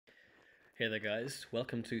Hey there guys,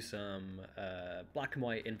 welcome to some Black and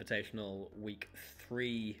White Invitational Week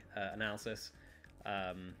 3 analysis.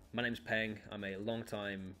 My name's Peng, I'm a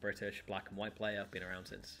long-time British Black and White player. I've been around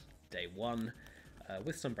since day one,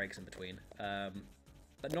 with some breaks in between,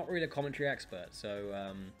 but not really a commentary expert,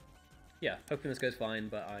 so yeah, hoping this goes fine,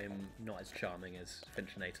 but I'm not as charming as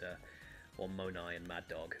Finchinator or Monai and Mad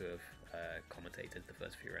Dog, who have commentated the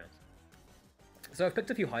first few rounds. So I've picked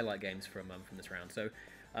a few highlight games from this round. So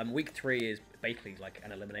week 3 is basically like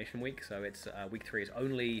an elimination week. So it's week 3 is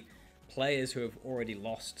only players who have already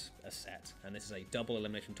lost a set, and this is a double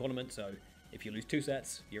elimination tournament. So if you lose 2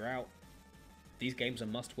 sets, you're out. These games are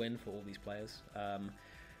must-win for all these players.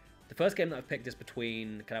 The first game that I've picked is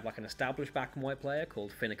between kind of like an established Black and White player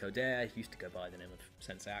called Finick Odair. He used to go by the name of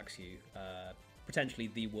Sensei Axew. Potentially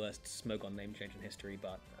the worst Smogon name change in history,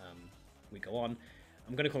 but we go on.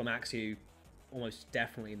 I'm going to call him Axew almost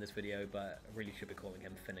definitely in this video, but I really should be calling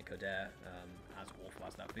him Finick Odair, as awful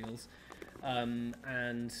as that feels.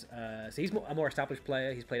 So he's a more established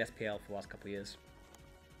player. He's played SPL for the last couple of years,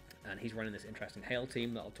 and he's running this interesting Hail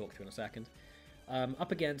team that I'll talk through in a second.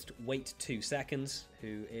 Up against Wait 2 Seconds,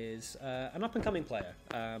 who is an up-and-coming player,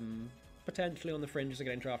 potentially on the fringes of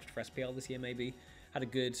getting drafted for SPL this year maybe. Had a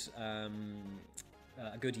good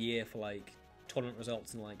year for like tournament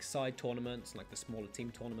results in like side tournaments, like the smaller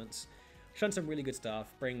team tournaments. Shown some really good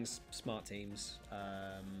stuff, brings smart teams,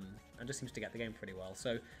 and just seems to get the game pretty well.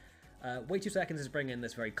 So, Wait 2 Seconds is bringing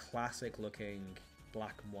this very classic-looking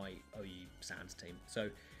black and white OU Sand team. So,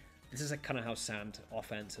 this is kind of how Sand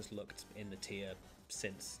offense has looked in the tier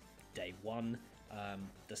since day one.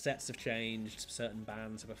 The sets have changed, certain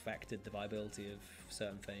bans have affected the viability of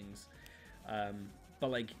certain things. But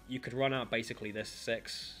like, you could run out basically this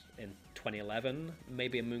 6 in 2011.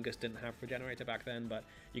 Maybe Amoonguss didn't have Regenerator back then, but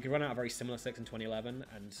you could run out a very similar 6 in 2011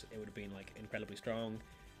 and it would have been like incredibly strong.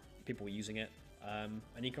 People were using it. And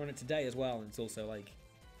you can run it today as well, and it's also like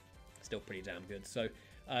still pretty damn good. So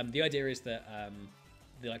the idea is that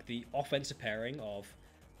the offensive pairing of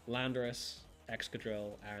Landorus,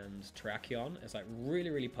 Excadrill, and Terrakion is like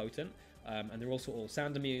really potent, and they're also all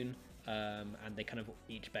sand immune, and they kind of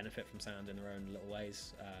each benefit from sand in their own little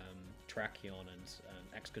ways. Terrakion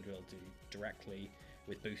and Excadrill do directly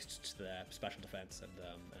with boosts to their special defense and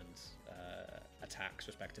attacks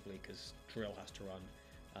respectively, because Drill has to run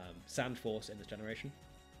Sand Force in this generation.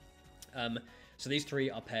 So these three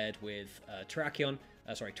are paired with Tyranitar,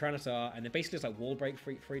 and they're basically just like wall break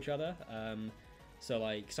for each other. So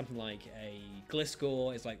like something like a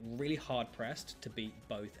Gliscor is like really hard pressed to beat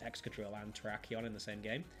both Excadrill and Terrakion in the same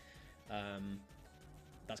game.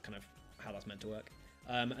 That's kind of how that's meant to work.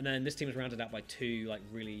 And then this team is rounded out by 2 like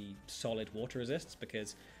really solid water resists,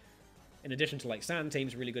 because in addition to like sand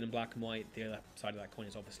teams really good in black and white, the other side of that coin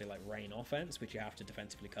is obviously like rain offense, which you have to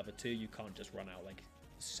defensively cover too. You can't just run out like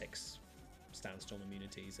 6 Sandstorm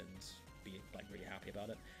immunities and be like really happy about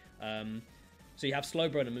it. So you have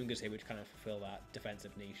Slowbro and Amoonguss here, which kind of fulfill that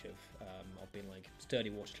defensive niche of being like sturdy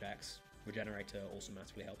water checks. Regenerator also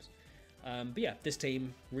massively helps. But yeah, this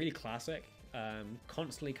team, really classic,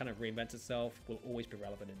 constantly kind of reinvents itself, will always be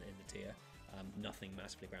relevant in the tier. Nothing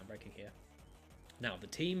massively groundbreaking here. Now, the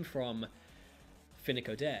team from Finick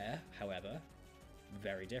Odair, however,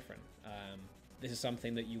 very different. This is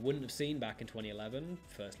something that you wouldn't have seen back in 2011,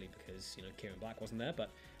 firstly because, you know, Kieran Black wasn't there, but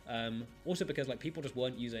also because like people just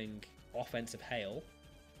weren't using offensive hail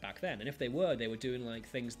back then. And if they were doing like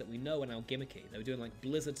things that we know are now gimmicky. They were doing like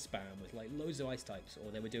blizzard spam with like loads of ice types,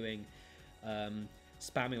 or they were doing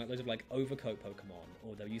spamming like loads of like overcoat Pokemon,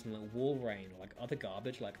 or they were using like wall rain or like other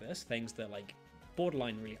garbage like this, things that like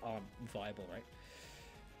borderline really aren't viable, right?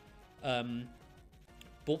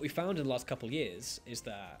 But what we found in the last couple of years is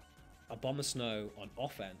that Abomasnow on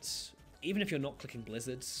offense, even if you're not clicking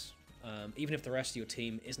blizzards, even if the rest of your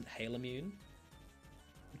team isn't hail immune,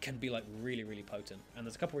 can be like really potent, and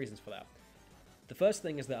there's a couple reasons for that. The first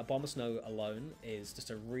thing is that Abomasnow alone is just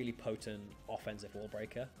a really potent offensive wall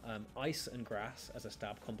breaker. Ice and grass as a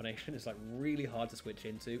stab combination is like really hard to switch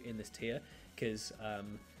into in this tier, because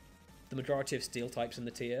the majority of steel types in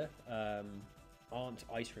the tier aren't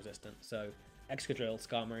ice resistant. So Excadrill,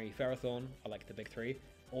 Starmie, Ferrothorn are like the big 3.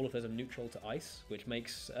 All of those are neutral to ice, which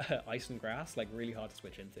makes ice and grass like really hard to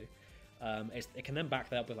switch into. It can then back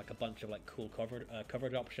that up with like a bunch of like cool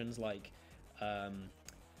coverage options like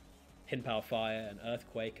Hidden Power Fire and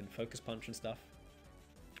Earthquake and Focus Punch and stuff.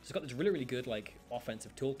 So it's got this really good like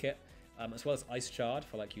offensive toolkit, as well as Ice Shard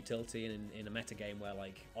for like utility in a meta game where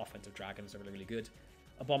like offensive dragons are really good.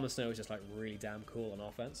 Abomasnow is just like really damn cool on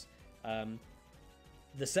offense.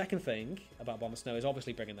 The second thing about Abomasnow is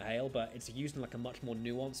obviously bringing the hail, but it's used in like a much more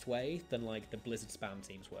nuanced way than like the Blizzard spam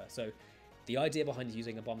teams were. So The idea behind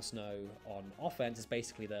using a Bomb Snow on offense is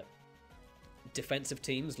basically that defensive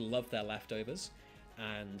teams love their leftovers,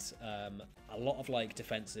 and a lot of like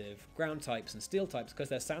defensive ground types and steel types, because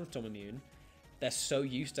they're Sandstorm immune, they're so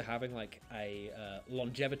used to having like a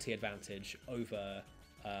longevity advantage over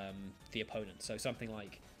the opponent. So something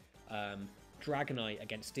like Dragonite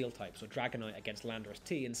against steel types, or Dragonite against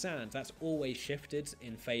Landorus-Therian in Sands, that's always shifted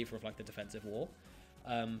in favor of like the defensive war.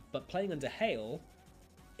 But playing under Hail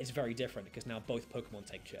is very different, because now both Pokemon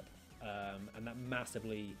take chip, and that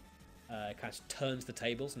massively kind of turns the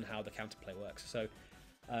tables and how the counterplay works. So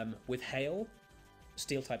with Hail,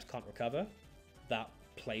 steel types can't recover. That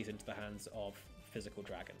plays into the hands of physical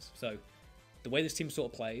dragons. So the way this team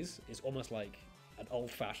sort of plays is almost like an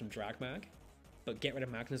old-fashioned drag mag, but get rid of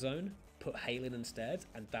Magnezone, put Hail in instead,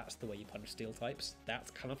 and that's the way you punish steel types.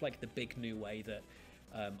 That's kind of like the big new way that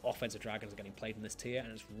offensive dragons are getting played in this tier,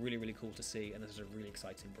 and it's really, really cool to see, and this is a really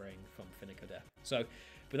exciting bring from Finick Odair. So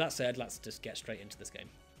with that said, let's just get straight into this game.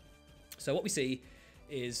 So what we see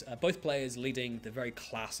is both players leading the very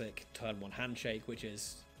classic turn 1 handshake, which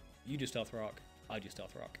is you do Stealth Rock, I do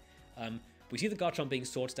Stealth Rock. We see the Garchomp being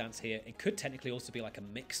Sword Stance here. It could technically also be like a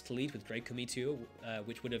mixed lead with Draco Meteor,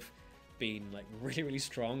 which would have been like really, really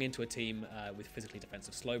strong into a team with physically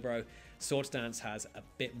defensive Slowbro. Sword Stance has a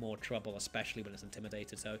bit more trouble, especially when it's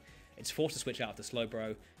intimidated, so it's forced to switch out to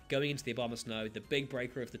Slowbro. Going into the Abomasnow, the big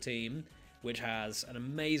breaker of the team, which has an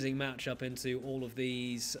amazing matchup into all of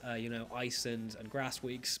these, you know, Ice and Grass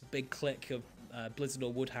Weeks. Big click of Blizzard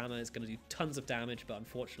or Woodhammer is going to do tons of damage, but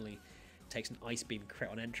unfortunately takes an Ice Beam crit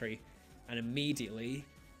on entry. And immediately,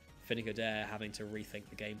 Finick Odair having to rethink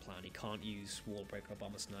the game plan. He can't use Wall Breaker or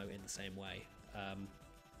Abomasnow in the same way.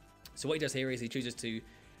 So what he does here is he chooses to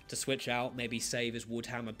switch out, maybe save his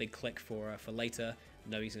Woodhammer big click for later,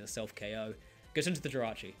 knowing he's going to self-KO. Goes into the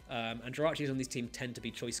Jirachi, and Jirachis on this team tend to be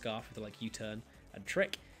Choice Scarf with like U-turn and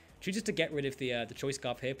Trick. Chooses to get rid of the Choice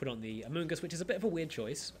Scarf here, put on the Amoonguss, which is a bit of a weird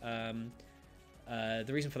choice. The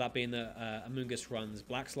reason for that being that Amoonguss runs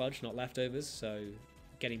Black Sludge, not Leftovers, so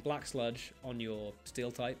getting Black Sludge on your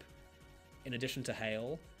Steel type, in addition to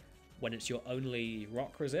Hail, when it's your only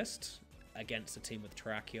Rock resist against a team with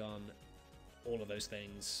Terrakion, all of those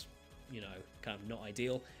things, you know, kind of not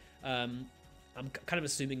ideal. I'm kind of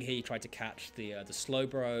assuming he tried to catch the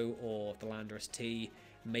Slowbro or the Landorus-T,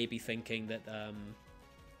 maybe thinking that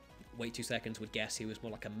Wait 2 Seconds would guess he was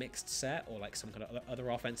more like a mixed set or like some kind of other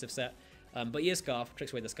offensive set. But yeah, Scarf,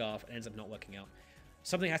 tricks away the Scarf, and ends up not working out.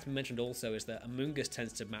 Something that has to be mentioned also is that Amoonguss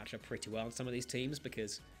tends to match up pretty well in some of these teams,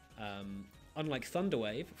 because unlike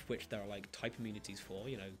Thunderwave, which there are like type immunities for,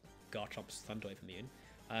 you know, Garchomp's Thunderwave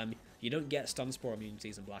immune, you don't get Stun Spore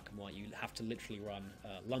immunities in Black and White. You have to literally run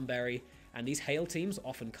Lumberry, and these Hail teams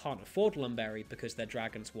often can't afford Lumberry because their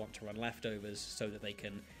dragons want to run Leftovers so that they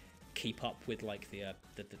can keep up with like the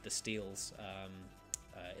steals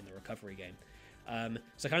in the recovery game.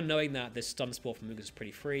 So kind of knowing that this Stun Spore from Amoonguss is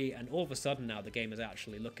pretty free, and all of a sudden now the game is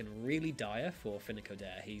actually looking really dire for Finick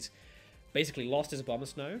Odair. He's basically lost his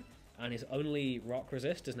Abomasnow, and his only Rock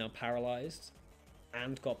resist is now paralyzed,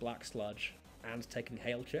 and got Black Sludge, and taking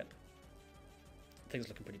Hail Chip. Things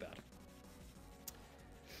looking pretty bad.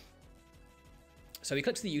 So he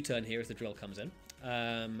clicks the U-turn here as the drill comes in.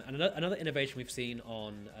 And another innovation we've seen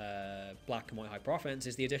on Black and White Hyper Offense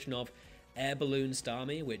is the addition of Air Balloon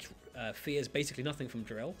Starmie, which fears basically nothing from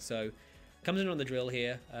Drill. So comes in on the Drill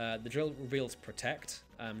here. The Drill reveals Protect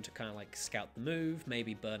to kind of like scout the move,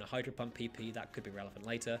 maybe burn a Hydro Pump PP. That could be relevant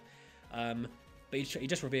later. But he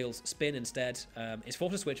just reveals Spin instead. It's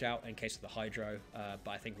forced to switch out in case of the Hydro,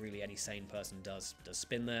 but I think really any sane person does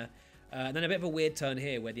Spin there. And then a bit of a weird turn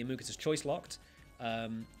here where the Amoonguss is choice locked.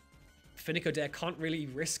 Finick Odair can't really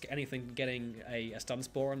risk anything getting a Stun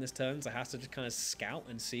Spore on this turn, so has to just kind of scout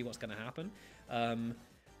and see what's going to happen. And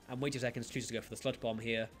Wait 2 Seconds, chooses to go for the Sludge Bomb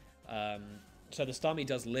here. So the Starmie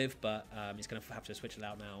does live, but he's going to have to switch it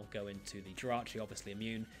out now, go into the Jirachi, obviously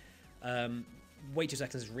immune. Wait 2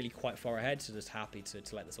 Seconds is really quite far ahead, so just happy to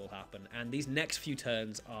let this all happen. And these next few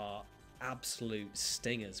turns are absolute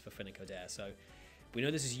stingers for Finick Odair. So we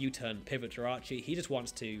know this is U-turn pivot Jirachi. He just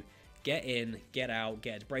wants to get in, get out,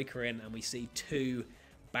 get his breaker in, and we see two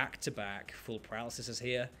back-to-back full paralysis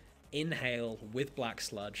here. Inhale with Black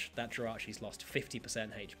Sludge. That Jirachi's lost 50%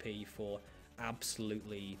 HP for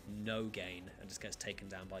absolutely no gain and just gets taken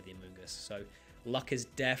down by the Amoonguss. So luck is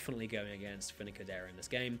definitely going against Finick Odair in this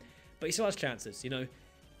game, but he still has chances. You know,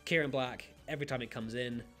 Kieran Black, every time it comes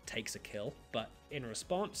in, takes a kill, but in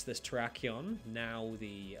response, this Terrakion, now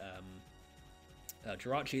the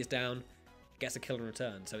Jirachi is down, gets a kill in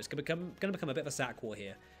return. So it's going to become a bit of a sack war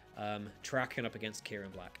here. Terrakion up against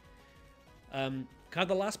Kieran Black. Kind of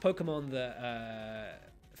the last Pokemon that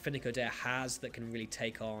Finick Odair has that can really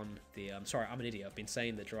take on the... sorry, I'm an idiot. I've been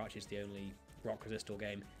saying that Jirachi is the only rock resist all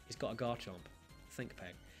game. He's got a Garchomp. Think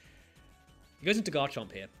peg. He goes into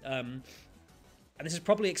Garchomp here. And this is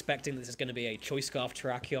probably expecting that this is going to be a Choice Scarf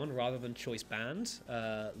Terrakion rather than Choice Band.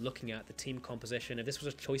 Looking at the team composition, if this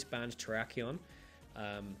was a Choice Band Terrakion,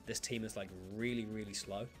 this team is like really, really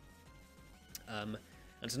slow. And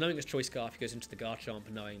so knowing it's Choice Scarf, he goes into the Garchomp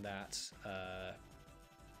knowing that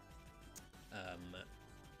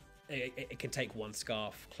it can take one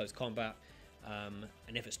Scarf close combat.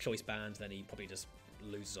 And if it's Choice Band, then he probably just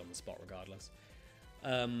loses on the spot regardless.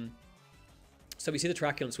 So we see the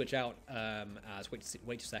Terrakion switch out as wait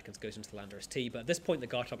 2 seconds goes into the Landorus-T, but at this point the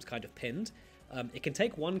Garchomp's kind of pinned. It can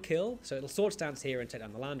take one kill, so it'll Sword Stance here and take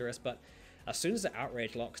down the Landorus, but as soon as the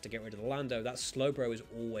Outrage locks to get rid of the Lando, that Slowbro is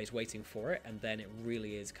always waiting for it, and then it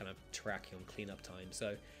really is kind of Terrakion cleanup time.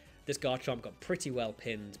 So this Garchomp got pretty well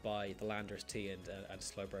pinned by the Landorus-T and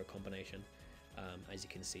Slowbro combination. As you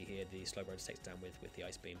can see here, the Slowbro just takes down with the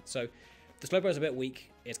Ice Beam. So the Slowbro is a bit weak.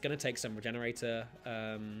 It's going to take some Regenerator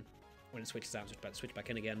when it switches out, switch back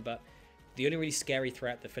in again. But the only really scary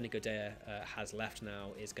threat that Finick Odair has left now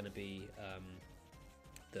is going to be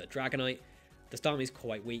the Dragonite. The Starmie is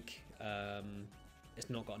quite weak. It's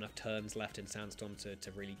not got enough turns left in Sandstorm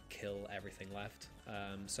to really kill everything left.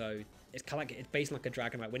 So it's kind of like, it's based like a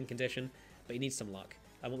Dragonite win condition, but you need some luck.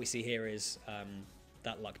 And what we see here is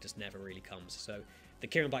that luck just never really comes. So the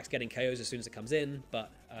Kieran Black's getting KOs as soon as it comes in,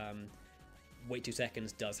 but wait 2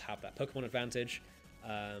 seconds does have that Pokemon advantage.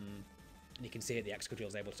 And you can see it, the Excadrill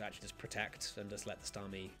is able to actually just protect and just let the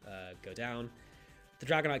Starmie go down. The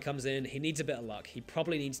Dragonite comes in, he needs a bit of luck. He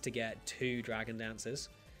probably needs to get 2 Dragon Dances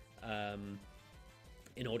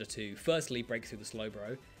in order to, firstly, break through the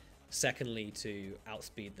Slowbro, secondly, to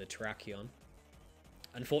outspeed the Terrakion.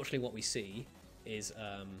 Unfortunately, what we see is,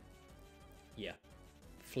 yeah,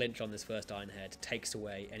 flinch on this first Iron Head takes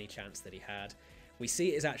away any chance that he had. We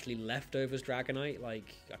see it is actually leftovers Dragonite,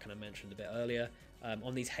 like I kind of mentioned a bit earlier.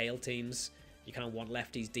 On these Hail teams, you kind of want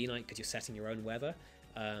lefties D-Knight because you're setting your own weather.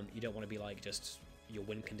 You don't want to be like just your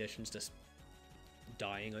win conditions just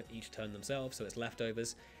dying each turn themselves, so it's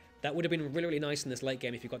leftovers. That would have been really, really nice in this late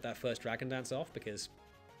game if you got that first Dragon Dance off, because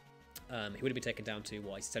he would have been taken down to,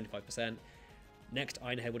 what, 75%. Next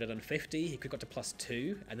Iron Head would have done 50, he could have got to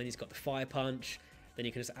 +2, and then he's got the Fire Punch, then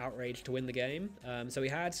you can just Outrage to win the game. So he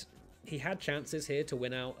had chances here to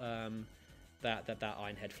win out. That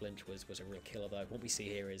Iron Head flinch was a real killer, though. What we see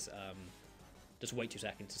here is just wait 2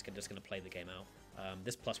 seconds, just going to play the game out.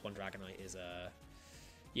 This +1 Dragonite is,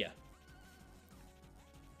 yeah,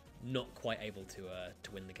 not quite able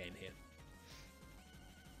to win the game here.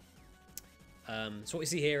 So what we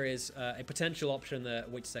see here is a potential option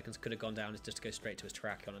that wait 2 seconds could have gone down is just to go straight to his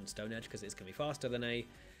Terrakion and Stone Edge, because it's going to be faster than a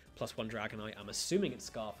 +1 Dragonite. I'm assuming it's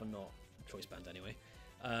Scarf and not Choice Band anyway.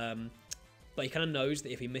 But he kind of knows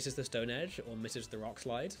that if he misses the Stone Edge or misses the Rock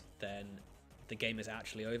Slide, then the game is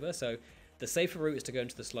actually over. So the safer route is to go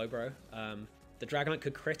into the Slowbro. The Dragonite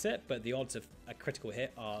could crit it, but the odds of a critical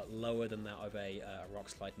hit are lower than that of a Rock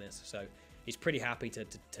Slide miss. So he's pretty happy to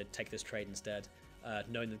take this trade instead,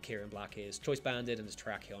 knowing that Kieran Black is Choice Banded and his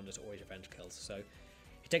Terrakion is always revenge kills. So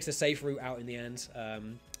he takes the safe route out in the end.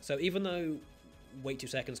 So even though wait 2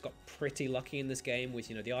 seconds got pretty lucky in this game with,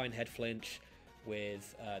 you know, the Iron Head flinch,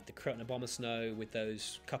 with the crit and Abomasnow, with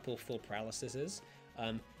those couple full paralyses,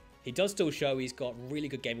 he does still show he's got really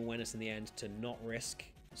good game awareness in the end to not risk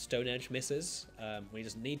Stone Edge misses when he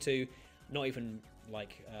doesn't need to, not even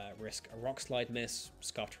like risk a Rock Slide miss.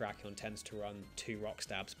 Scarf Terrakion tends to run 2 Rock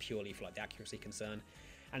Stabs purely for like the accuracy concern,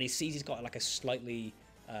 and he sees he's got like a slightly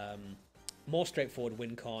more straightforward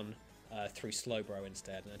win con through Slowbro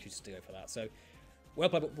instead, and I chooses to go for that. So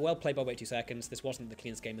well played by wait 2 seconds. This wasn't the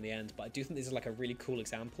cleanest game in the end, but I do think this is like a really cool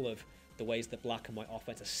example of the ways that black and white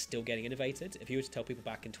offense are still getting innovated. If you were to tell people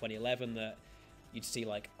back in 2011 that you'd see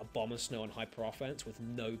like Abomasnow and Hyper Offense with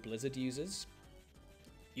no Blizzard users,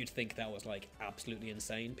 you'd think that was like absolutely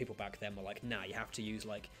insane. People back then were like, nah, you have to use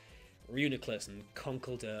like Reuniclus and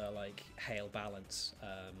Conkeldurr, like Hail Balance,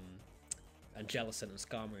 and Jellicent and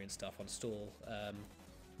Skarmory and stuff on stall.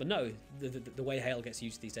 But no, the way Hail gets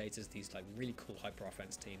used these days is these like really cool hyper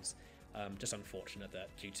offense teams. Just unfortunate that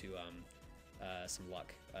due to some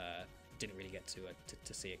luck, didn't really get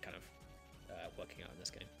to see it kind of working out in this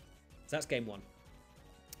game. So that's game one.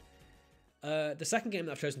 The second game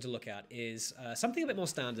that I've chosen to look at is something a bit more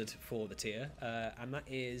standard for the tier, and that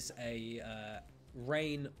is a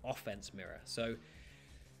Rain offense mirror. So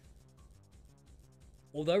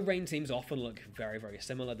although Rain teams often look very, very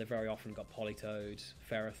similar, they've very often got Politoed,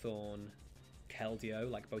 Ferrothorn,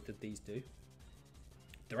 Keldeo, like both of these do.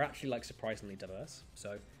 they're actually like surprisingly diverse.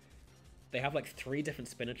 So they have like 3 different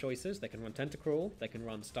spinner choices. They can run Tentacruel, they can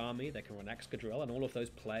run Starmie, they can run Excadrill, and all of those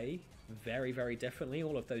play very, very differently.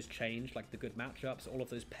 All of those change like the good matchups. All of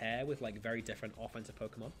those pair with like very different offensive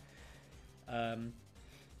Pokemon.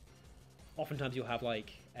 Oftentimes you'll have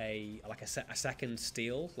like a second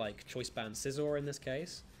Steel, like Choice Band Scizor in this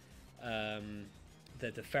case.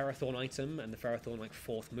 The Ferrothorn item and the Ferrothorn like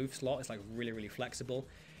 4th move slot is like really, really flexible.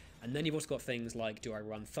 And then you've also got things like, do I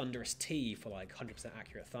run Thundurus-T for like 100%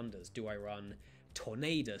 accurate Thunders? Do I run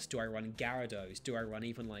Tornadus? Do I run Gyarados? Do I run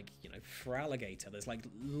even like, you know, Feraligatr? There's like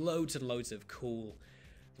loads and loads of cool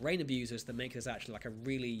rain abusers that make this actually like a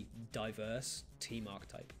really diverse team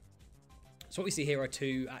archetype. So what we see here are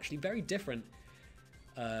 2 actually very different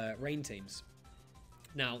rain teams.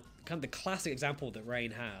 Now, kind of the classic example that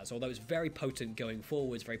rain has, although it's very potent going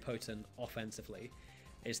forwards, very potent offensively,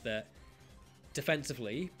 is that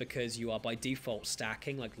defensively, because you are by default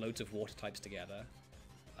stacking like loads of water types together,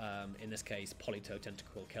 in this case Politoed,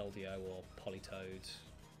 Tentacruel, Keldeo, or Politoed,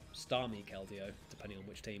 Starmie, Keldeo, depending on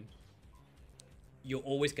which team, you're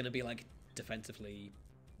always going to be like defensively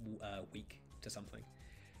weak to something.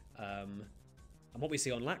 And what we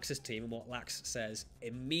see on Lax's team, and what Lax says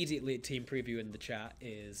immediately at team preview in the chat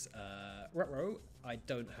is, Ruh-roh, I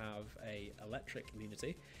don't have a electric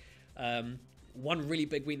immunity. One really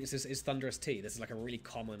big weakness is Thundurus-T. This is like a really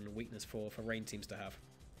common weakness for rain teams to have.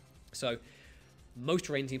 So most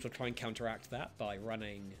rain teams will try and counteract that by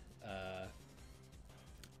running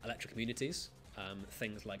electric immunities.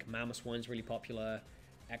 Things like Mamoswine is really popular,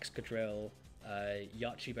 Excadrill,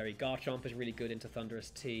 Yachiberry Garchomp is really good into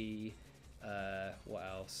Thundurus-T. What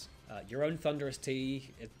else? Your own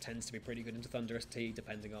Thundurus-T, it tends to be pretty good into Thundurus-T,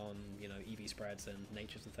 depending on, you know, EV spreads and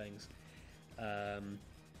natures and things.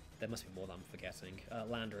 There must be more that I'm forgetting.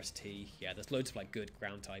 Landorus-T, yeah, there's loads of like good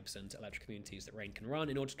ground types and electric communities that rain can run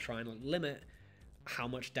in order to try and like, limit how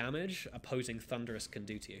much damage opposing Thundurus can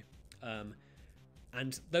do to you.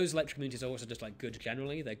 And those electric communities are also just like good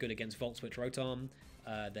generally. They're good against Volt Switch Rotom.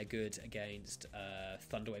 They're good against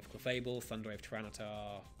Thunderwave Clefable, Thunderwave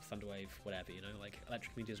Tyranitar, Thunderwave whatever, you know, like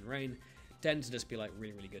electric communities and rain tend to just be like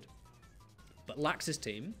really, really good. But Lax's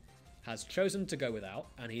team has chosen to go without,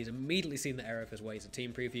 and he's immediately seen the error of his ways at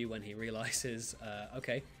team preview when he realizes,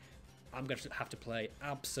 okay, I'm going to have to play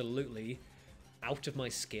absolutely out of my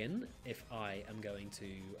skin if I am going to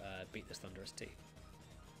beat this Thundurus-T.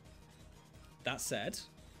 That said,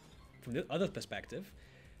 from the other perspective,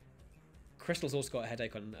 Krystyl's also got a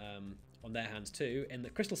headache on their hands too, in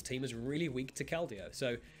that Krystyl's team is really weak to Keldeo.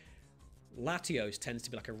 So Latios tends to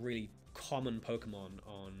be like a really common Pokemon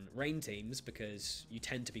on rain teams because you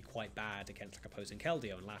tend to be quite bad against like opposing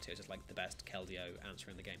Keldeo, and Latios is like the best Keldeo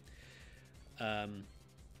answer in the game.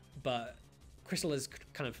 But Kristyl has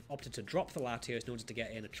kind of opted to drop the Latios in order to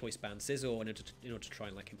get in a Choice Band Scizor in order to try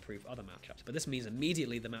and like improve other matchups. But this means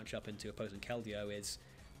immediately the matchup into opposing Keldeo is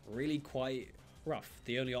really quite rough.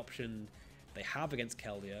 The only option they have against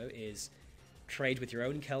Keldeo is trade with your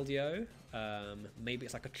own Keldeo. Maybe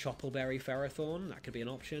it's like a Choppleberry Ferrothorn, that could be an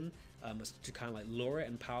option, to kind of like lure it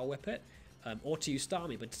and power whip it, or to use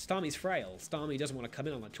Starmie, but Starmie's frail. Starmie doesn't want to come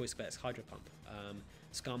in on that Choice Specs Hydro Pump.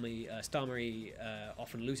 Starmie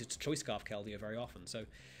often loses to Choice Scarf Keldeo very often, so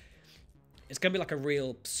it's going to be like a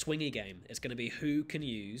real swingy game. It's going to be who can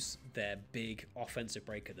use their big offensive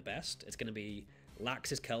breaker the best. It's going to be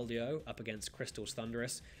Lax's Keldeo up against Krystyl's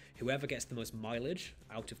Thundurus. Whoever gets the most mileage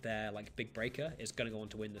out of their like big breaker is going to go on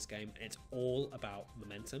to win this game. And it's all about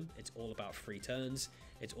momentum. It's all about free turns.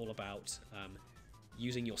 It's all about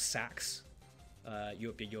using your sacks,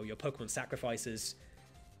 your Pokemon sacrifices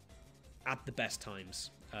at the best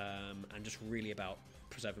times, and just really about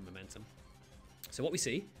preserving momentum. So what we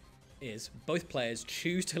see is both players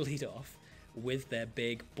choose to lead off with their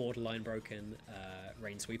big borderline broken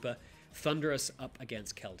Rain Sweeper. Thundurus up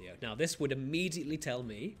against Keldeo. Now this would immediately tell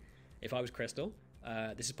me, if I was Kristyl,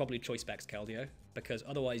 this is probably Choice Specs Keldeo, because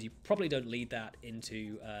otherwise you probably don't lead that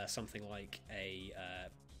into something like a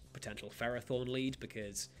potential Ferrothorn lead,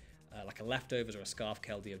 because like a Leftovers or a Scarf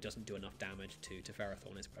Keldeo doesn't do enough damage to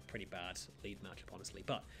Ferrothorn. It's a pretty bad lead matchup, honestly.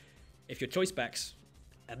 But if you're Choice Specs,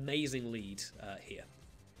 amazing lead here.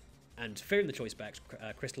 And fearing the Choice Specs,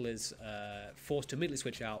 Kristyl is forced to immediately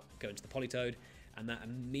switch out, go into the Politoed, and that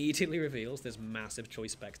immediately reveals this massive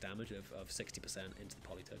Choice Specs damage of 60% into the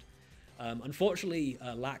Politoed. Unfortunately,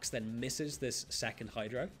 Lax then misses this second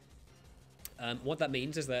Hydro. What that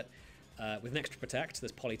means is that with an extra Protect,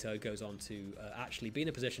 this Politoed goes on to actually be in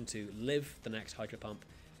a position to live the next Hydro Pump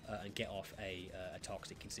and get off a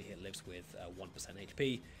Toxic. You can see here it lives with 1%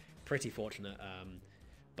 HP. Pretty fortunate,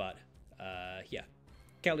 but yeah.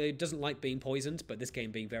 Keldeo doesn't like being poisoned, but this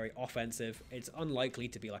game being very offensive, it's unlikely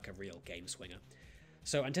to be like a real game swinger.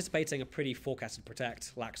 So anticipating a pretty forecasted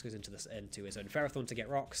protect, Lax goes into his own Ferrothorn to get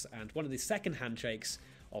rocks, and one of the second handshakes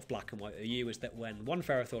of Black and White OU is that when one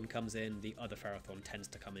Ferrothorn comes in, the other Ferrothorn tends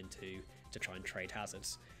to come in to try and trade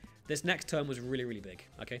hazards. This next turn was really, really big,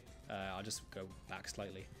 okay? I'll just go back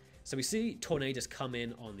slightly. So we see Tornadus come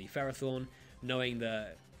in on the Ferrothorn, knowing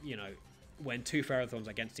that, you know, when two Ferrothorns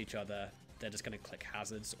are against each other, they're just going to click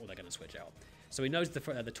hazards or they're going to switch out. So he knows the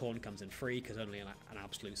Torn comes in free because only an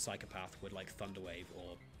absolute psychopath would like Thunder Wave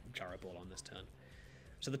or Gyro Ball on this turn.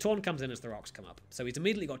 So the Torn comes in as the rocks come up. So he's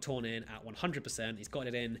immediately got Torn in at 100%. He's got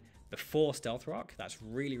it in before Stealth Rock. That's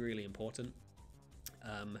really, really important.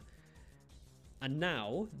 And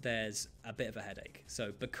now there's a bit of a headache.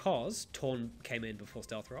 So because Torn came in before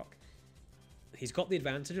Stealth Rock, he's got the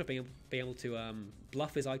advantage of being able to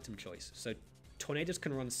bluff his item choice. So Tornadus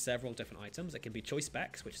can run several different items. It can be Choice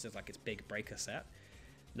Specs, which is like its big breaker set.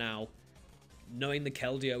 Now, knowing the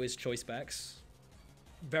Keldeo is Choice Specs,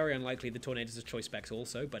 very unlikely the Tornadus is Choice Specs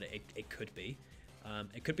also, but it could be.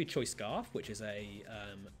 It could be Choice Scarf, which is a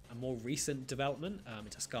more recent development.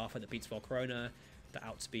 It's a Scarf that beats Volcarona, that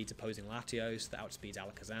outspeeds opposing Latios, that outspeeds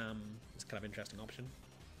Alakazam. It's kind of an interesting option.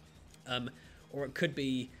 Or it could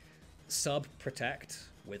be sub Protect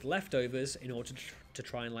with leftovers in order to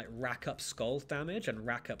try and like rack up Scald damage and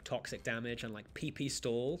rack up toxic damage and like PP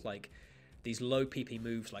stall, like these low PP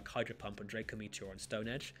moves like Hydro Pump and Draco Meteor and Stone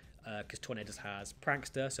Edge, because Tornadus has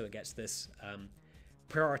Prankster, so it gets this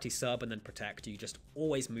priority sub and then protect. You just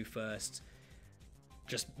always move first,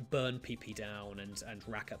 just burn PP down and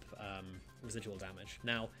rack up residual damage.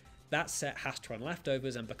 Now that set has to run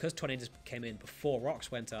leftovers, and because Tornadus came in before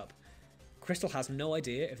rocks went up, Kristyl has no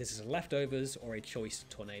idea if this is a leftovers or a choice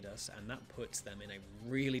Tornadus, and that puts them in a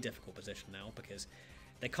really difficult position now because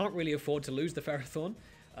they can't really afford to lose the Ferrothorn.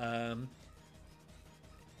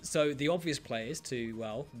 So the obvious play is to,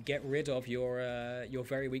 well, get rid of your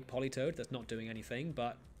very weak Politoed that's not doing anything,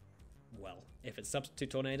 but, well, if it's substitute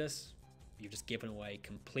Tornadus, you've just given away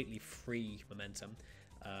completely free momentum.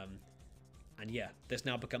 And yeah, this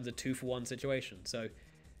now becomes a 2-for-1 situation. So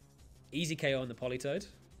easy KO on the Politoed.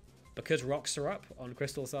 Because rocks are up on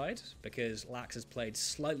Krystyl's side, because Lax has played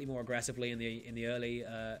slightly more aggressively in the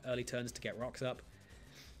early turns to get rocks up.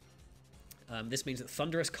 This means that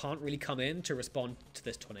Thundurus can't really come in to respond to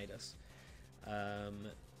this Tornadus.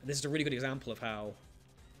 This is a really good example of how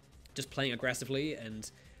just playing aggressively and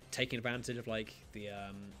taking advantage of like the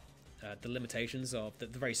limitations of the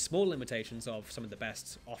very small limitations of some of the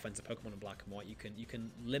best offensive Pokemon in Black and White. You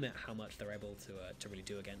can limit how much they're able to really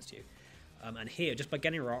do against you. And here, just by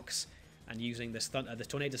getting rocks and using this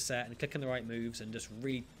Tornadus set and clicking the right moves and just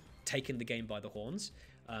really taking the game by the horns,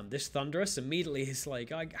 this Thundurus immediately is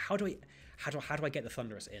like, how do I get the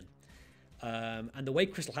Thundurus in? And the way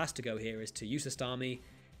Kristyl has to go here is to use the Starmie,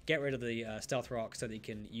 get rid of the Stealth Rock so that he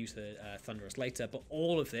can use the Thundurus later. But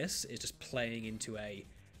all of this is just playing into a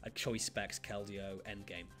Choice Specs Keldeo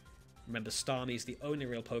endgame. Remember, Starmie is the only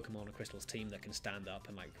real Pokemon on Krystyl's team that can stand up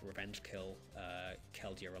and like revenge kill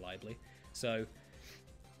Keldeo reliably. So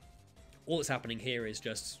all that's happening here is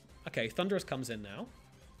just, okay, Thundurus comes in now,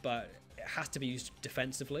 but it has to be used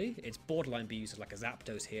defensively. It's borderline be used as like a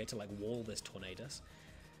Zapdos here to like wall this Tornadus.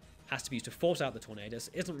 Has to be used to force out the Tornadus.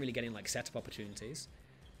 Isn't really getting like setup opportunities.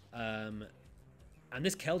 And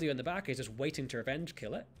this Keldeo in the back is just waiting to revenge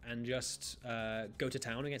kill it and just go to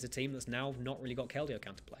town against a team that's now not really got Keldeo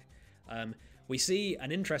counterplay. We see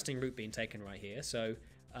an interesting route being taken right here. So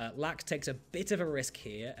Lax takes a bit of a risk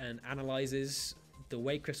here and analyzes the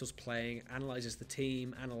way Krystyl's playing, analyzes the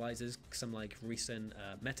team, analyzes some like recent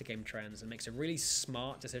metagame trends, and makes a really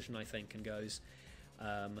smart decision, I think, and goes,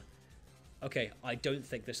 okay, I don't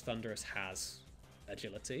think this Thundurus has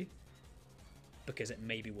agility because it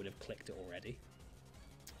maybe would have clicked it already.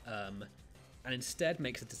 And instead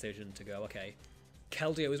makes a decision to go, okay,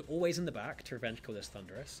 Keldeo is always in the back to revenge kill this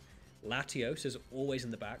Thundurus. Latios is always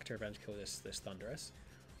in the back to revenge kill this Thundurus.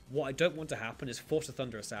 What I don't want to happen is force the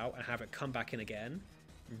Thundurus out and have it come back in again,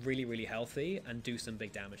 really, really healthy, and do some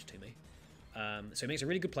big damage to me. So he makes a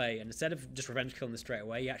really good play, and instead of just revenge killing this straight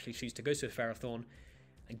away, he actually chooses to go to a Ferrothorn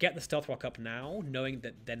and get the Stealth Rock up now, knowing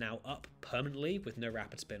that they're now up permanently with no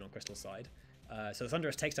Rapid Spin on Krystyl's side. So the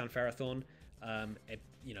Thundurus takes down Ferrothorn. It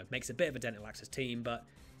makes a bit of a dent in Lax's team, but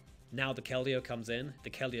now the Keldeo comes in. The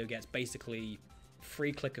Keldeo gets basically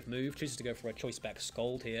free click of move, chooses to go for a Choice Spec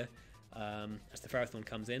Scald here as the Ferrothorn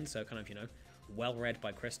comes in, so kind of, well read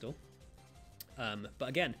by Kristyl. But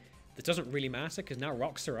again, this doesn't really matter because now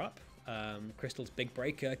rocks are up. Krystyl's big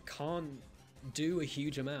breaker can't do a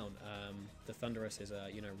huge amount. The Thundurus is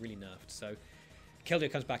really nerfed, so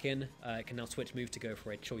Keldeo comes back in. It can now switch move to go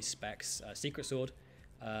for a Choice Specs Secret Sword.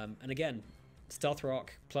 And again, Stealth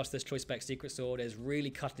Rock plus this Choice Specs Secret Sword is really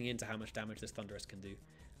cutting into how much damage this Thundurus can do,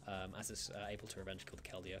 as it's able to revenge kill the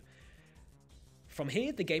Keldeo. From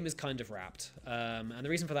here, the game is kind of wrapped. And the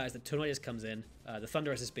reason for that is that Tornadus comes in. The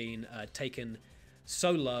Thundurus has been taken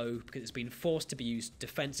so low because it's been forced to be used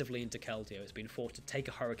defensively into Keldeo. It's been forced to take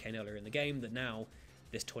a Hurricane earlier in the game that now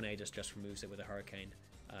this Tornadus just removes it with a Hurricane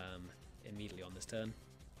immediately on this turn.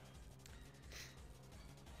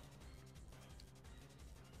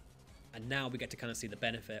 And now we get to kind of see the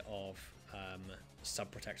benefit of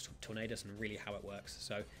Sub-Protect Tornadus and really how it works.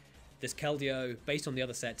 So this Keldeo, based on the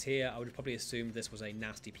other sets here, I would probably assume this was a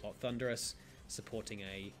Nasty Plot Thundurus supporting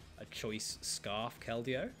a Choice Scarf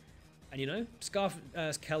Keldeo. And you know, Scarf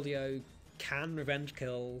Keldeo can revenge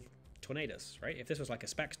kill Tornadus, right? If this was like a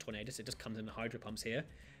Specs Tornadus, it just comes in the Hydro Pumps here,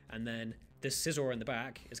 and then this Scizor in the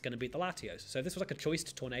back is going to beat the Latios. So if this was like a Choice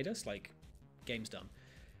Tornadus, like, game's done.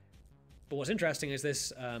 But what's interesting is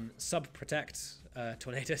this Sub-Protect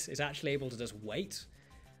Tornadus is actually able to just wait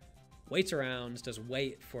around, just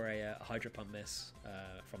wait for a Hydro Pump miss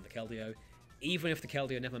from the Keldeo. Even if the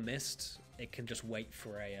Keldeo never missed, it can just wait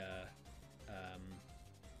for it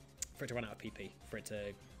to run out of PP, for it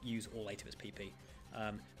to use all 8 of its PP.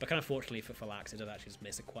 But kind of fortunately for Lax, it does actually just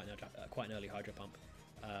miss quite an early Hydro Pump.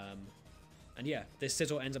 And yeah, this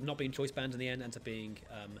Scizor ends up not being Choice Banned in the end, ends up being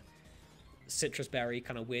Citrus Berry,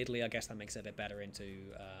 kind of weirdly. I guess that makes it a bit better into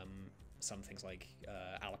some things like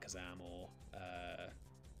Alakazam or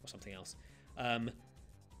something else.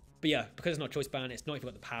 But yeah, because it's not Choice Banned, it's not even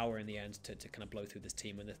got the power in the end to kind of blow through this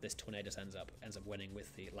team, and this Tornadus ends up winning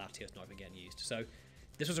with the Latios not even getting used. So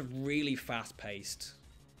this was a really fast-paced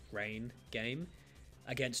Rain game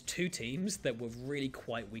against two teams that were really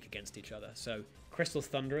quite weak against each other. So Kristyl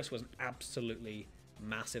Thundurus was an absolutely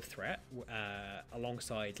massive threat,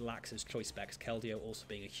 alongside Lax's Choice Specs Keldeo also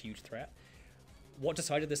being a huge threat. What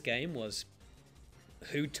decided this game was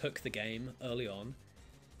who took the game early on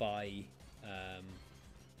by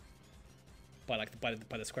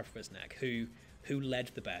the scruff of its neck, who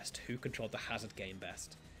led the best, who controlled the hazard game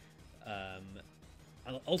best.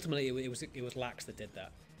 And ultimately, it was Lax that did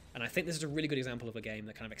that. And I think this is a really good example of a game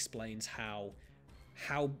that kind of explains how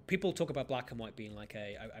people talk about Black and White being like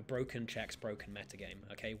a broken checks, broken metagame,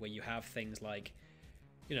 okay? Where you have things like,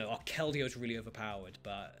 you know, Keldeo is really overpowered,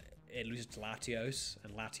 but it loses to Latios,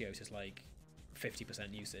 and Latios is like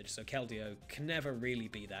 50% usage, so Keldeo can never really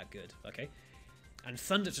be that good, okay? And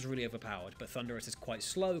Thundurus is really overpowered, but Thundurus is quite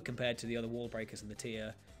slow compared to the other wall breakers in the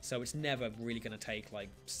tier, so it's never really going to take like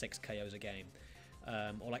 6 KOs a game.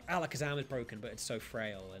 Or like Alakazam is broken, but it's so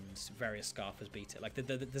frail, and various Scarfers beat it. Like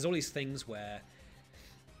there's all these things where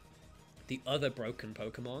the other broken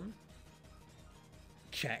Pokemon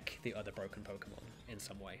check the other broken Pokemon in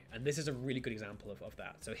some way, and this is a really good example of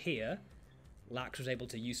that. So here, Lax was able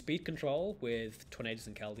to use speed control with Tornadus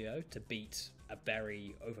and Keldeo to beat a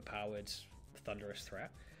very overpowered Thundurus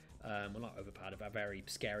threat. Well, not overpowered, but a very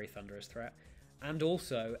scary Thundurus threat. And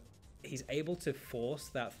also, he's able to force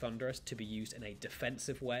that Thundurus to be used in a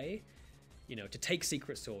defensive way, you know, to take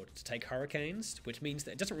Secret Sword, to take Hurricanes, which means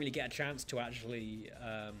that it doesn't really get a chance to actually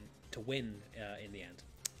to win in the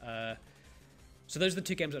end. So those are the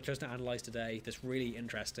two games I chose to analyze today. This really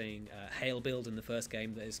interesting Hail build in the first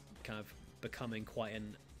game that is kind of becoming quite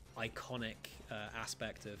an iconic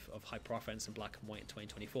aspect of hyper offense in Black and White in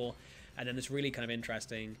 2024. And then this really kind of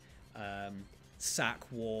interesting sack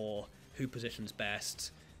war, who positions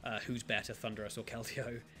best, who's better, Thundurus or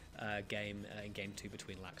Keldeo, game in Game 2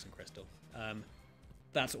 between Lax and Kristyl.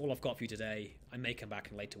 That's all I've got for you today. I may come back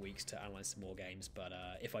in later weeks to analyze some more games, but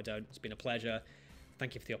if I don't, it's been a pleasure.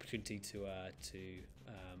 Thank you for the opportunity to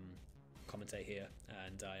commentate here,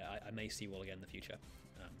 and I may see you all again in the future.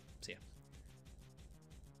 See ya.